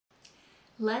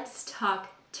Let's talk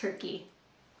turkey.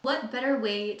 What better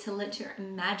way to let your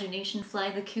imagination fly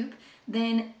the coop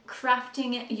than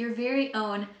crafting your very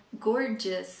own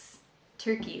gorgeous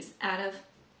turkeys out of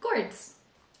gourds?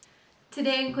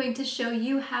 Today I'm going to show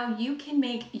you how you can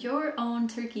make your own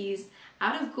turkeys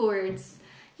out of gourds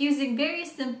using very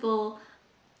simple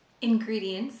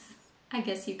ingredients, I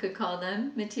guess you could call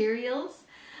them materials.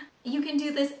 You can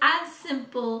do this as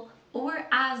simple or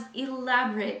as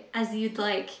elaborate as you'd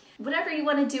like. Whatever you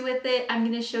want to do with it, I'm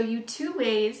going to show you two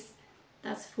ways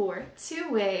that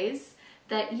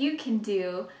you can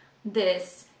do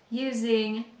this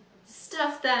using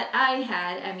stuff that I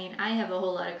had. I mean, I have a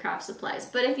whole lot of craft supplies,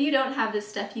 but if you don't have this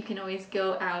stuff, you can always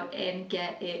go out and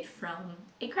get it from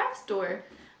a craft store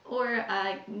or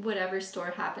whatever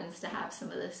store happens to have some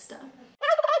of this stuff.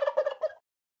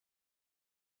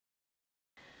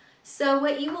 So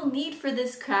what you will need for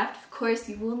this craft, of course,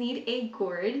 you will need a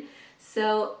gourd.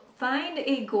 So find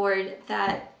a gourd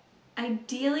that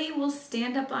ideally will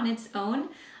stand up on its own.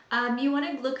 You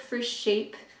want to look for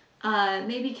shape,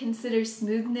 maybe consider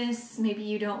smoothness. Maybe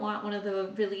you don't want one of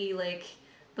the really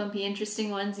bumpy interesting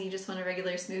ones and you just want a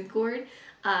regular smooth gourd.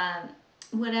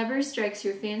 Whatever strikes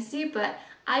your fancy, but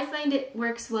I find it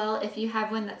works well if you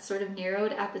have one that's sort of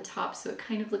narrowed at the top so it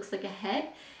kind of looks like a head.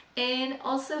 And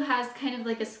also has kind of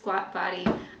like a squat body,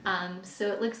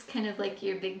 so it looks kind of like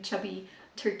your big chubby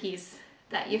turkeys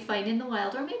that you find in the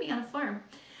wild or maybe on a farm.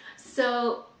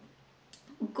 So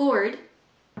gourd,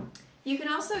 you can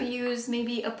also use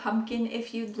maybe a pumpkin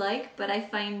if you'd like, but I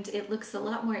find it looks a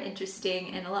lot more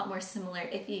interesting and a lot more similar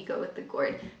if you go with the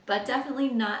gourd, but definitely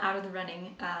not out of the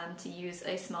running to use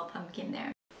a small pumpkin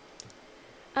there.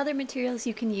 Other materials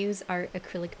you can use are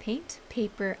acrylic paint,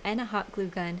 paper, and a hot glue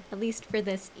gun, at least for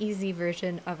this easy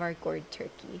version of our gourd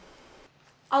turkey.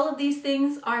 All of these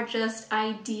things are just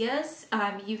ideas.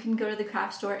 You can go to the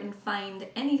craft store and find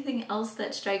anything else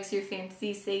that strikes your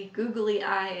fancy, say googly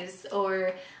eyes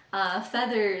or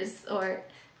feathers or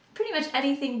pretty much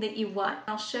anything that you want.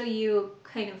 I'll show you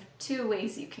kind of two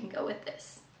ways you can go with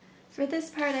this. For this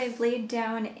part, I've laid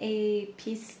down a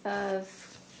piece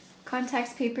of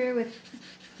contact paper with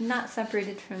not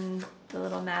separated from the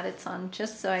little mat it's on,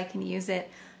 just so I can use it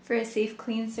for a safe,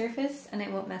 clean surface and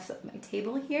it won't mess up my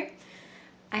table here.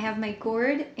 I have my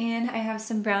gourd and I have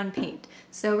some brown paint.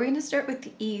 So we're going to start with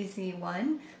the easy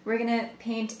one. We're going to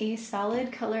paint a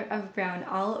solid color of brown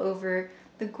all over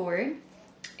the gourd,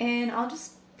 and I'll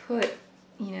just put,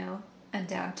 a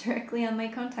dab directly on my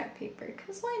contact paper,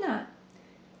 because why not?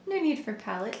 No need for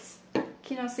palettes. You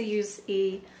can also use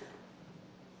a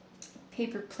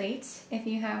paper plate if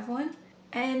you have one.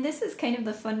 And this is kind of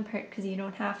the fun part because you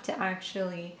don't have to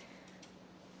actually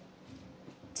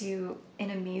do an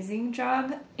amazing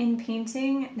job in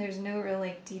painting. There's no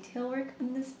real detail work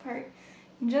on this part.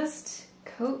 You just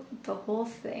coat the whole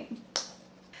thing.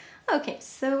 Okay,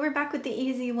 so we're back with the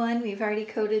easy one. We've already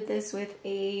coated this with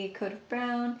a coat of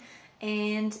brown,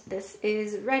 and this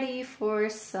is ready for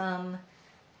some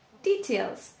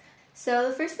details. So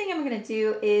the first thing I'm going to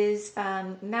do is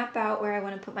map out where I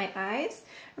want to put my eyes.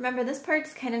 Remember, this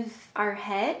part's kind of our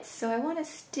head, so I want to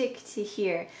stick to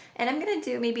here. And I'm going to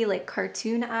do maybe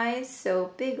cartoon eyes,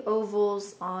 so big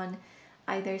ovals on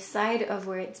either side of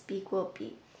where its beak will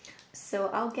be. So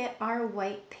I'll get our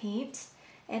white paint,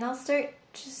 and I'll start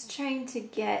just trying to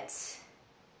get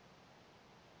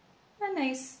a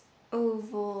nice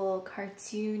oval,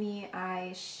 cartoony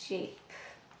eye shape.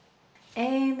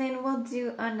 And then we'll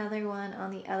do another one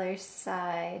on the other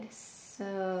side.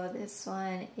 So this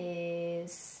one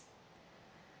it's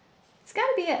got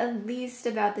to be at least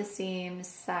about the same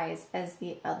size as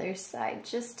the other side,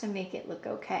 just to make it look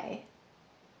okay.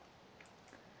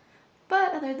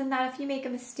 But other than that, if you make a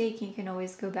mistake, you can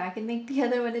always go back and make the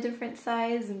other one a different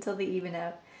size until they even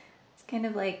out. It's kind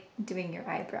of like doing your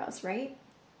eyebrows, right?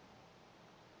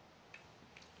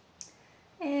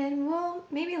 And we'll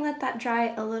maybe let that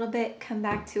dry a little bit, come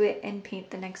back to it, and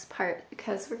paint the next part,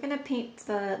 because we're going to paint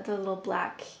the little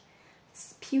black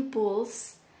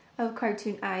pupils of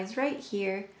cartoon eyes right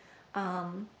here,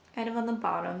 kind of on the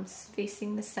bottoms,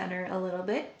 facing the center a little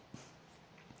bit.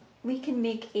 We can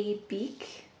make a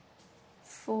beak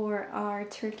for our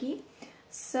turkey.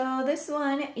 So this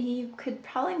one, you could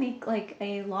probably make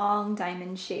a long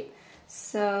diamond shape.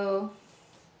 So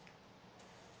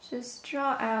just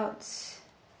draw out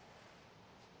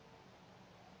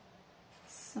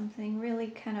something really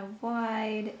kind of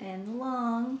wide and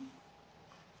long,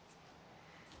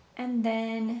 and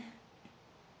then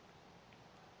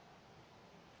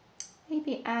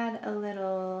maybe add a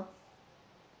little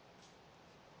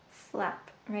flap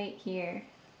right here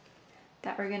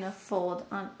that we're gonna fold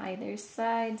on either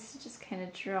side. So just kind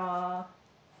of draw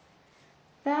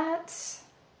that.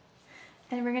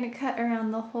 And we're gonna cut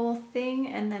around the whole thing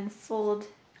and then fold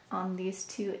on these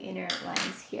two inner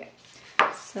lines here.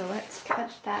 So let's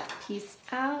cut that piece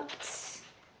out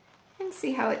and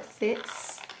see how it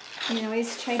fits. You can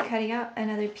always try cutting out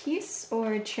another piece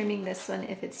or trimming this one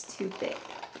if it's too big.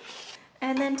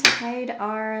 And then to hide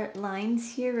our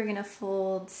lines here, we're gonna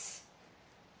fold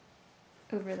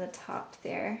over the top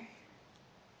there.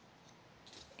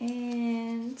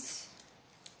 And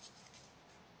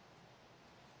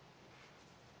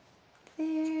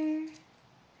there.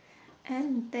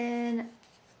 And then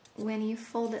when you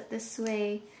fold it this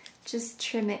way, just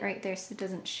trim it right there so it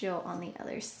doesn't show on the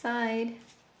other side.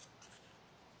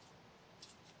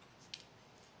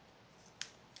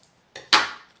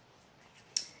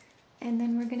 And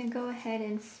then we're gonna go ahead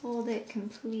and fold it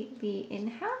completely in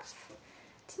half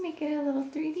to make it a little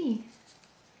 3D.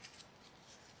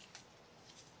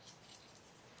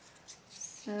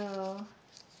 So,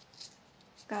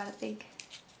 got a big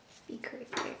beak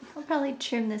right there. I'll probably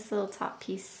trim this little top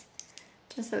piece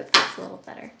just so it fits a little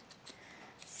better.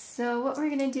 So what we're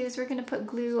gonna do is we're gonna put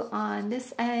glue on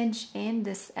this edge and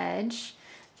this edge,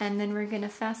 and then we're gonna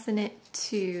fasten it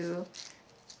to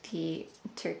the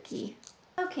turkey.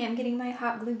 Okay, I'm getting my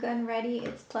hot glue gun ready.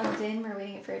 It's plugged in, we're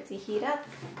waiting for it to heat up.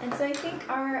 And so I think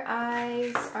our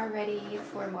eyes are ready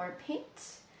for more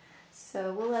paint.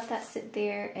 So we'll let that sit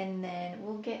there and then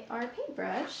we'll get our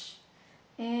paintbrush.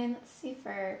 And let's see if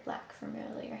our black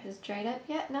familiar has dried up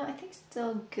yet. No, I think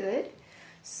still good.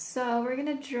 So we're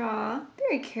gonna draw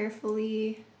very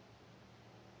carefully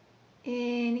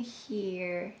in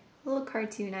here, little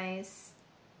cartoon eyes.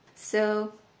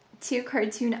 So 2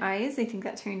 cartoon eyes, I think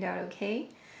that turned out okay.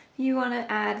 If you want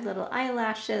to add little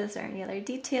eyelashes or any other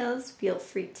details, feel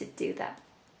free to do that.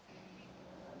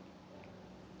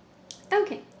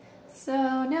 Okay,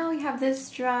 so now we have this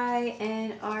dry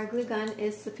and our glue gun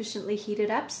is sufficiently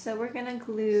heated up, so we're gonna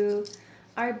glue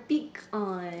our beak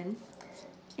on.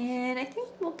 And I think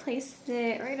we'll place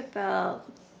it right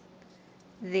about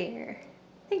there.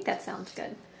 I think that sounds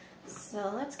good.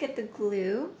 So let's get the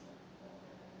glue.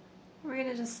 We're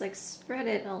gonna just like spread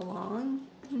it along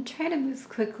and try to move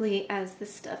quickly as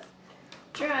this stuff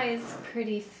dries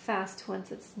pretty fast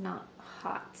once it's not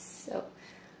hot. So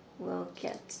we'll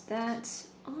get that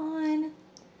on.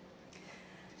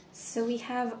 So we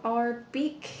have our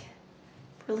beak.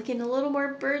 We're looking a little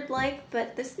more bird-like,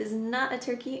 but this is not a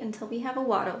turkey until we have a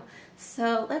wattle.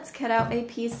 So let's cut out a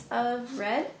piece of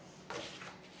red.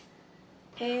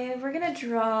 And we're gonna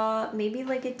draw maybe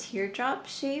like a teardrop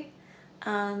shape.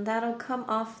 That'll come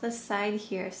off the side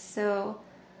here. So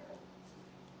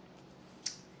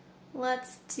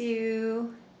let's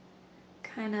do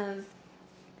kind of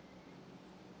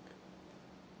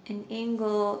an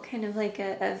angle, kind of like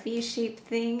a V-shaped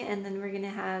thing, and then we're gonna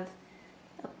have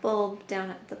a bulb down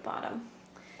at the bottom.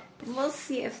 And we'll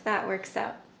see if that works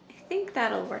out. I think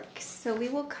that'll work. So we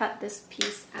will cut this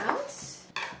piece out.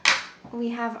 We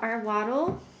have our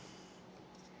wattle.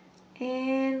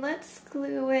 And let's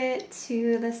glue it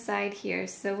to the side here.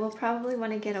 So we'll probably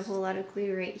want to get a whole lot of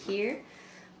glue right here.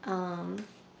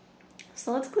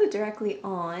 So let's glue directly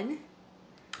on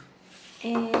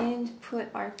and put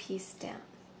our piece down.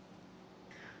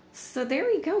 So there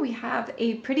we go. We have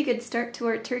a pretty good start to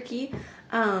our turkey.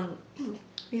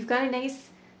 We've got a nice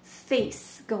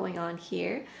face going on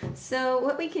here. So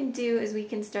what we can do is we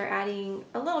can start adding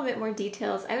a little bit more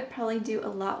details. I would probably do a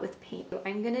lot with paint.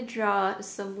 I'm gonna draw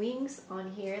some wings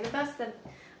on here, the best that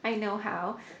I know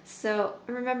how. So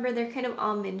remember, they're kind of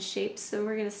almond shaped, so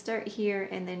we're gonna start here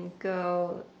and then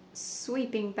go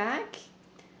sweeping back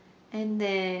and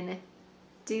then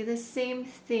do the same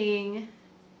thing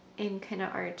and kind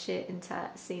of arch it into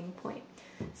that same point.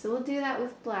 So we'll do that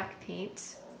with black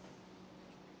paint.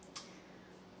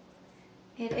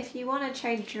 And if you want to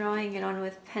try drawing it on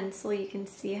with pencil, you can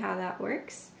see how that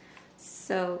works.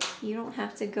 So you don't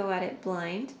have to go at it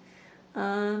blind.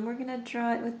 We're going to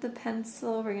draw it with the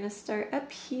pencil. We're going to start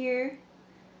up here.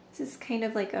 This is kind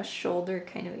of like a shoulder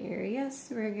kind of area.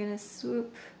 So we're going to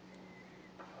swoop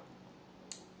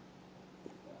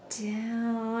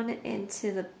down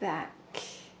into the back.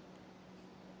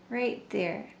 Right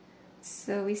there.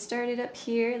 So we started up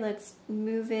here. Let's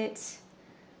move it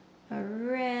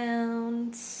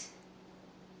around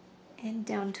and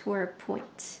down to our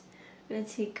point. I'm going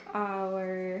to take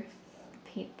our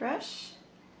paintbrush,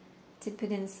 dip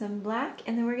it in some black,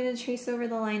 and then we're going to trace over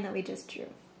the line that we just drew.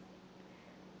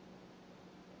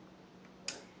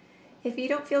 If you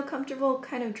don't feel comfortable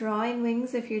kind of drawing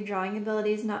wings, if your drawing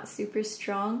ability is not super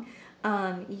strong,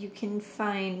 you can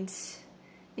find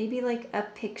maybe like a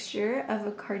picture of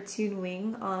a cartoon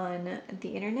wing on the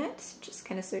internet. Just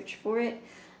kind of search for it,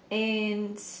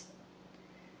 and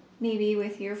maybe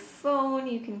with your phone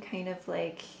you can kind of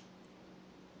like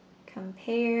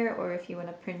compare, or if you want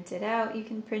to print it out, you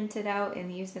can print it out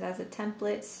and use it as a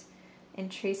template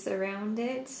and trace around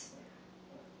it.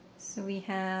 So we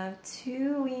have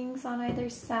 2 wings on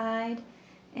either side,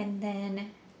 and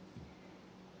then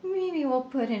maybe we'll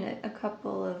put in a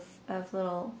couple of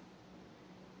little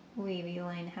wavy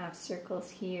line half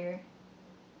circles here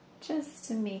just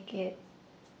to make it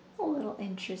a little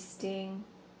interesting.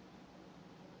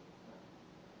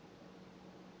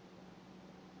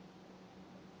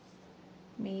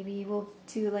 Maybe we'll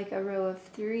do like a row of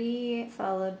 3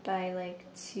 followed by like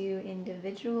 2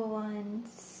 individual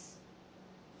ones,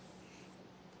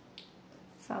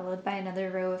 followed by another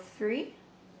row of 3.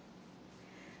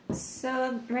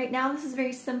 So right now this is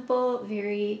very simple,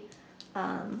 very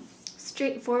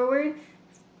straightforward.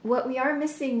 What we are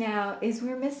missing now is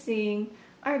we're missing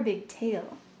our big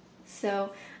tail.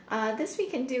 So this we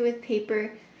can do with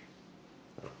paper.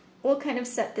 We'll kind of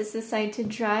set this aside to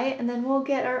dry, and then we'll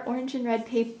get our orange and red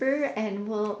paper and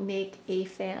we'll make a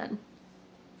fan.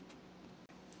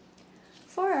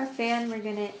 For our fan, we're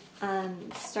gonna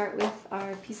start with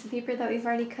our piece of paper that we've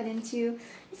already cut into.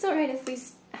 It's alright if we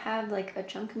have like a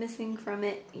chunk missing from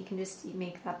it. You can just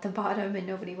make that the bottom and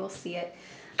nobody will see it.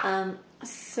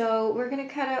 So we're gonna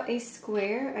cut out a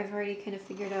square. I've already kind of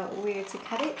figured out where to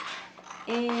cut it,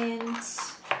 and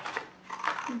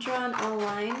drawn a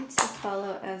line to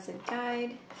follow as a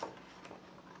guide.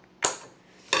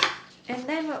 And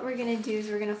then what we're going to do is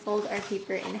we're going to fold our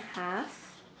paper in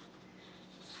half,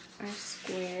 our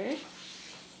square.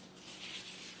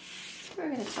 We're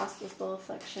going to toss this little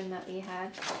section that we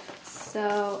had.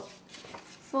 So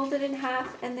fold it in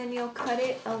half, and then you'll cut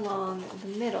it along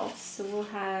the middle. So we'll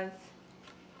have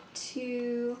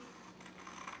 2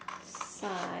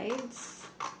 sides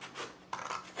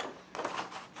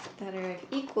that are of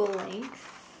equal length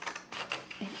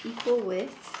and equal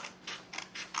width.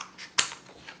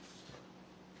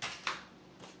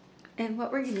 And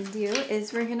what we're going to do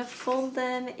is we're going to fold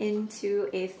them into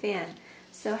a fan.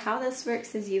 So how this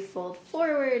works is you fold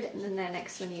forward, and then the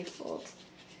next one you fold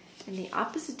in the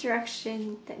opposite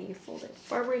direction, then you fold it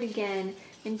forward again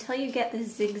until you get the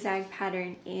zigzag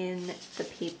pattern in the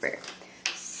paper.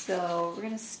 So we're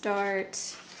going to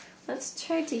start. Let's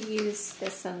try to use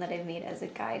this one that I've made as a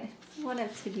guide. I want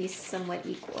it to be somewhat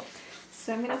equal.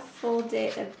 So I'm going to fold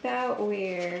it about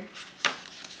where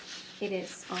it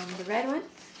is on the red one.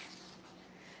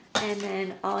 And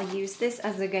then I'll use this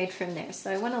as a guide from there.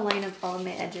 So I want to line up all of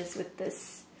my edges with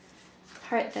this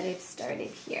part that I've started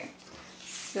here.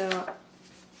 So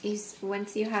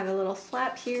once you have a little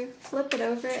flap here, flip it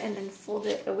over and then fold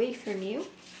it away from you.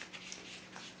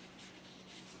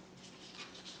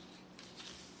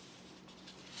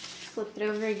 Flip it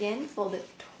over again, fold it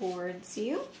towards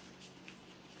you.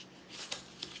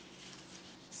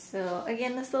 So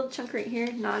again, this little chunk right here,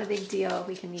 not a big deal.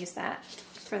 We can use that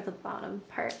for the bottom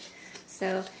part.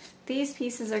 So these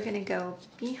pieces are going to go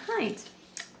behind,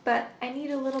 but I need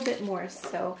a little bit more,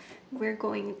 so we're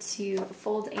going to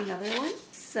fold another one.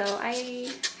 So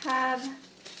I have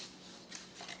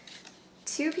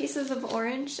 2 pieces of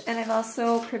orange, and I've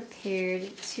also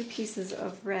prepared 2 pieces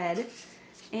of red.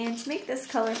 And to make this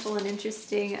colorful and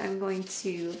interesting, I'm going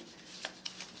to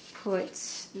put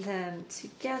them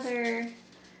together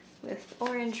with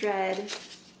orange, red,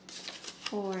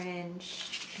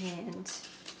 orange, and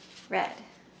red.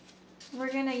 We're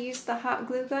going to use the hot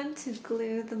glue gun to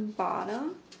glue the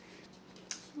bottom.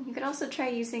 You can also try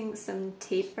using some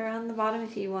tape around the bottom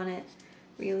if you want to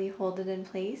really hold it in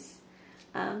place.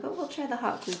 But we'll try the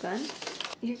hot glue gun.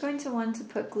 You're going to want to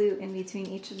put glue in between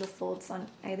each of the folds on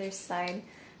either side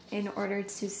in order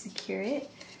to secure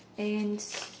it, and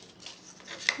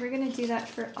we're going to do that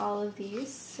for all of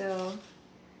these. So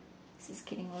this is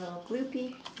getting a little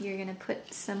gloopy. You're going to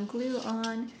put some glue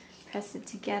on, press it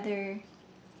together,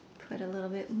 put a little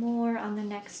bit more on the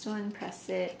next one, press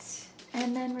it,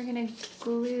 and then we're going to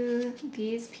glue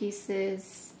these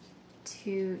pieces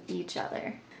to each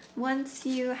other. Once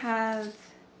you have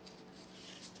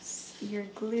your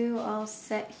glue all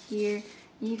set here,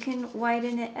 you can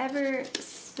widen it ever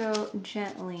so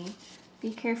gently.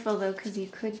 Be careful though, because you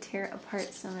could tear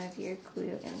apart some of your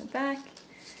glue in the back.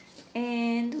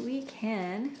 And we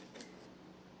can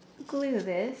glue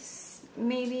this.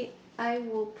 Maybe I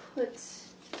will put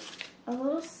a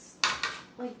little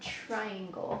like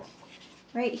triangle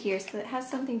right here so it has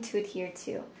something to adhere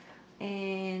to.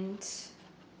 And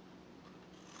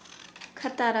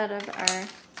cut that out of our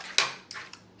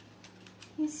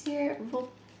piece here. We'll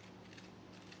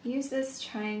use this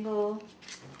triangle,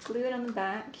 glue it on the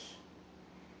back,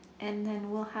 and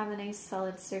then we'll have a nice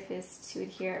solid surface to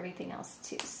adhere everything else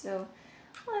to. So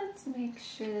let's make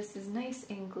sure this is nice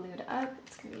and glued up.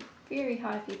 It's going to be very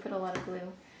hot if you put a lot of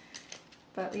glue,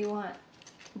 but we want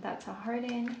that to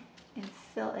harden and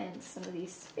fill in some of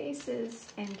these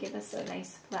spaces and give us a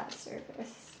nice flat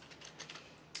surface.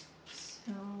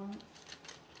 So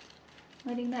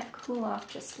letting that cool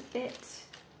off just a bit.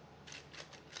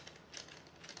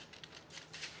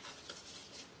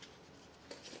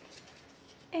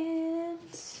 And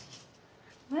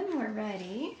when we're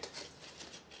ready,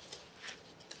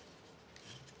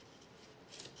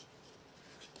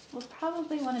 we'll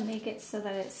probably want to make it so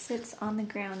that it sits on the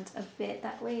ground a bit.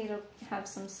 That way it'll have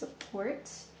some support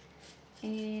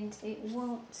and it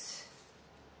won't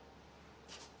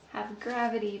have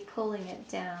gravity pulling it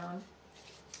down.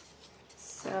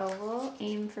 So we'll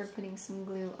aim for putting some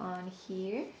glue on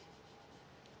here,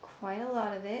 quite a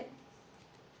lot of it.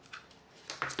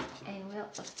 And we'll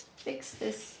affix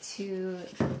this to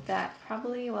that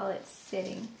probably while it's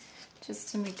sitting, just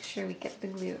to make sure we get the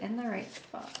glue in the right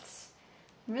spots.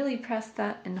 Really press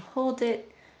that and hold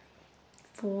it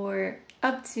for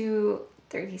up to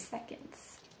 30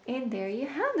 seconds. And there you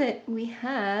have it. We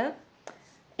have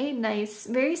a nice,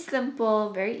 very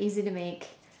simple, very easy to make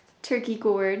turkey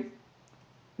gourd.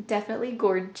 Definitely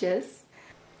gorgeous.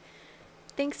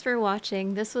 Thanks for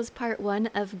watching. This was part 1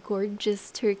 of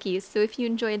Gourd-geous Turkeys. So if you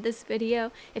enjoyed this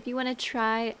video, if you want to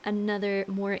try another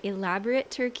more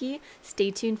elaborate turkey, stay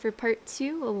tuned for part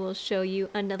 2 where we'll show you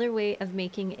another way of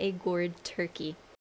making a gourd turkey.